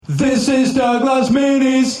This is Doug Loves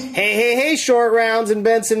Minis. Hey, short rounds and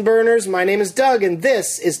Benson burners. My name is Doug, and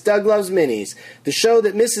this is Doug Loves Minis, the show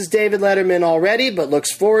that misses David Letterman already, but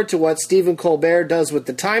looks forward to what Stephen Colbert does with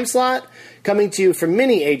the time slot, coming to you from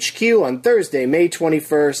Mini HQ on Thursday, May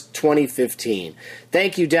 21st, 2015.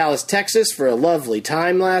 Thank you, Dallas, Texas, for a lovely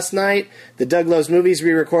time last night. The Doug Loves Movies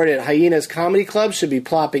re-recorded at Hyenas Comedy Club should be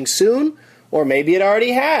plopping soon, or maybe it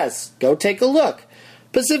already has. Go take a look.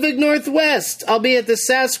 Pacific Northwest, I'll be at the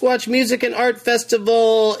Sasquatch Music and Art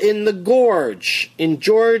Festival in the Gorge in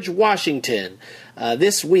George, Washington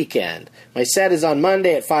this weekend. My set is on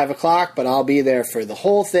Monday at 5 o'clock, but I'll be there for the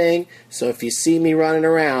whole thing, so if you see me running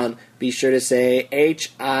around, be sure to say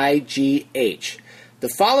H-I-G-H. The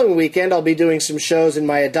following weekend, I'll be doing some shows in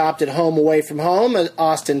my adopted home away from home in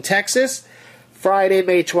Austin, Texas. Friday,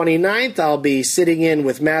 May 29th, I'll be sitting in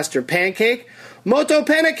with Master Pancake, Moto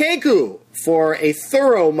Panakeku, for a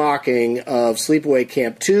thorough mocking of Sleepaway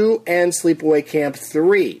Camp 2 and Sleepaway Camp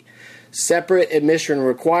 3. Separate admission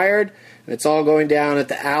required, and it's all going down at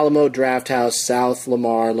the Alamo Drafthouse South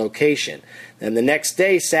Lamar location. Then the next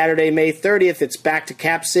day, Saturday, May 30th, it's back to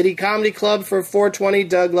Cap City Comedy Club for 420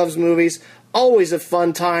 Doug Loves Movies. Always a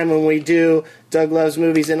fun time when we do Doug Loves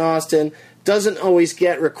Movies in Austin. Doesn't always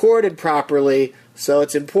get recorded properly, so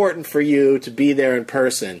it's important for you to be there in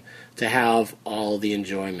person to have all the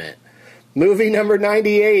enjoyment. Movie number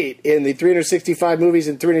 98 in the 365 Movies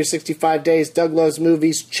in 365 Days Doug Loves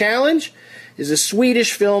Movies Challenge is a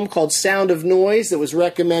Swedish film called Sound of Noise that was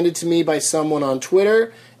recommended to me by someone on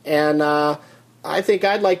Twitter, and I think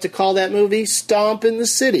I'd like to call that movie Stomp in the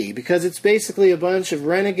City, because it's basically a bunch of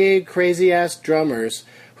renegade, crazy-ass drummers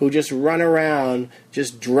who just run around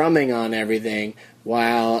just drumming on everything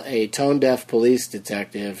while a tone-deaf police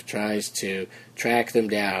detective tries to track them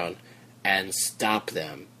down and stop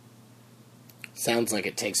them. Sounds like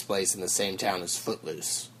it takes place in the same town as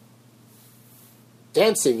Footloose.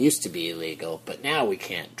 Dancing used to be illegal, but now we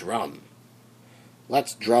can't drum.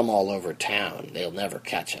 Let's drum all over town. They'll never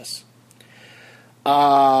catch us.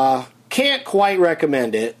 Can't quite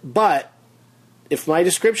recommend it, but if my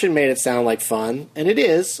description made it sound like fun, and it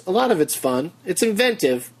is, a lot of it's fun, it's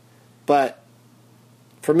inventive, but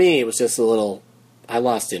for me it was just a little, I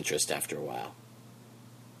lost interest after a while.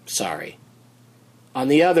 Sorry. On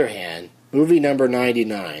the other hand, movie number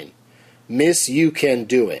 99, Miss You Can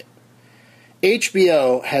Do It.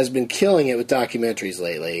 HBO has been killing it with documentaries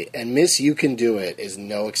lately, and Miss You Can Do It is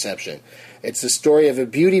no exception. It's the story of a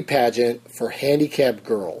beauty pageant for handicapped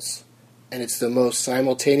girls, and it's the most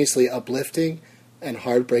simultaneously uplifting and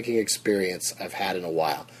heartbreaking experience I've had in a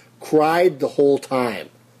while. Cried the whole time.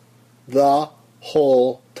 The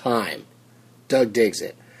whole time. Doug digs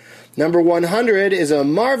it. Number 100 is a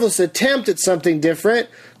marvelous attempt at something different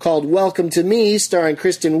called Welcome to Me, starring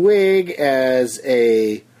Kristen Wiig as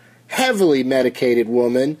a heavily medicated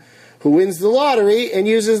woman who wins the lottery and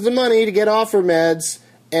uses the money to get off her meds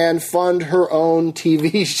and fund her own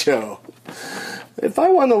TV show. If I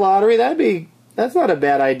won the lottery, that's not a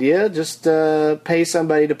bad idea. Just pay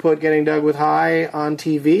somebody to put Getting Doug with High on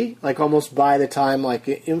TV, like almost buy the time, like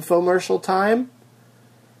infomercial time.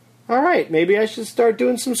 All right, maybe I should start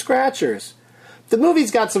doing some scratchers. The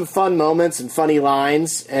movie's got some fun moments and funny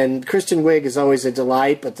lines, and Kristen Wiig is always a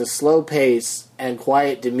delight, but the slow pace and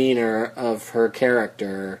quiet demeanor of her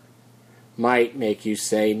character might make you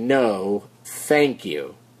say no, thank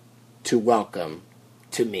you, to Welcome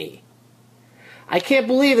to Me. I can't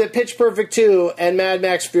believe that Pitch Perfect 2 and Mad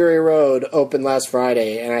Max Fury Road opened last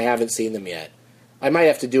Friday, and I haven't seen them yet. I might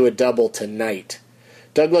have to do a double tonight.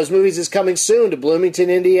 Doug Loves Movies is coming soon to Bloomington,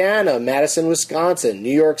 Indiana, Madison, Wisconsin,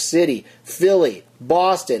 New York City, Philly,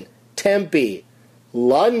 Boston, Tempe,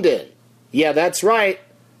 London. Yeah, that's right.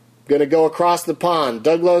 I'm going to go across the pond.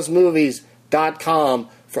 DougLovesMovies.com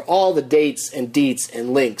for all the dates and deets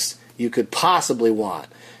and links you could possibly want.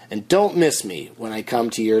 And don't miss me when I come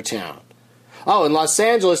to your town. Oh, in Los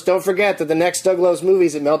Angeles, don't forget that the next Doug Loves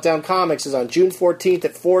Movies at Meltdown Comics is on June 14th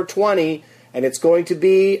at 4:20, and it's going to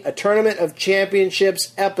be a Tournament of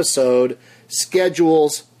Championships episode,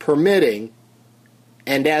 schedules permitting.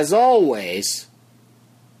 And as always,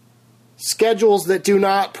 schedules that do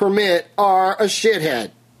not permit are a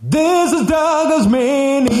shithead. This is Doug Loves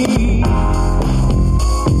Minis.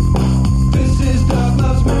 This is Doug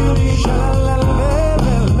Loves Minis.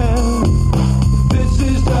 Sha-la-la-la-la-la. This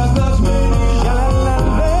is Doug Loves Minis.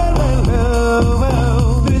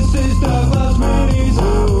 Sha-la-la-la-la-la. This is Doug Loves Minis.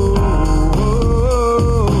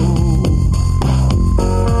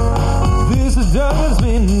 This is Doug Loves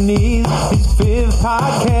Minis. His fifth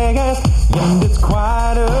podcast, and it's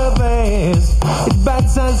quite a blast. It's about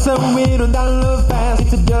bite-sized so we don't download fast.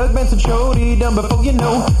 It's a Doug Benson show, done before you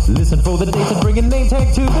know. Listen for the dates and bring a name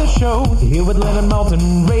tag to the show. Here with Leonard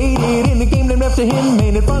Maltin, rated in the game named after him.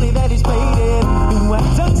 Made it funny that he's played it.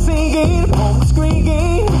 White tongue singing, on the screen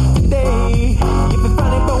game today. If the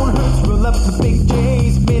funny bone hurts, roll up the big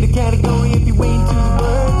J's. Made a category if you wait to the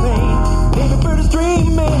word pain. David Bird is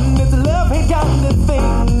dreaming, it's a love-hate kind of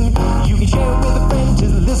thing. You can share it with a friend,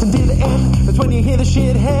 just listen to the end. That's when you hear the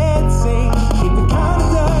shithead sing. If the kind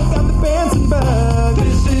of Doug, I'm the Benson bug.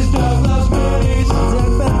 This is Doug Loves Minis.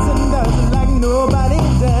 Doug Benson does it like nobody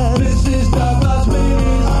does. This is Doug Loves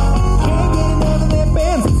Minis. Can't get enough of that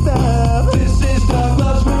Benson stuff. This is Doug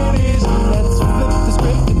Loves Minis. Let's flip the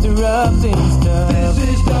script, interrupting stuff. This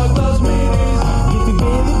is Doug Loves Minis. If you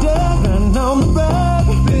really Doug, run on the rug.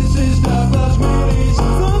 This is Doug Loves Minis.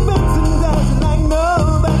 Doug Benson does it like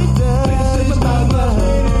nobody does. This is Doug Loves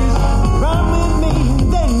Minis. Run with me,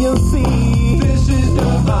 then you'll see. This is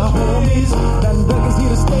Doug Loves Minis. That Doug is here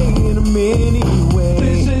to stay in a mini way.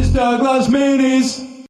 This is Doug Loves Minis.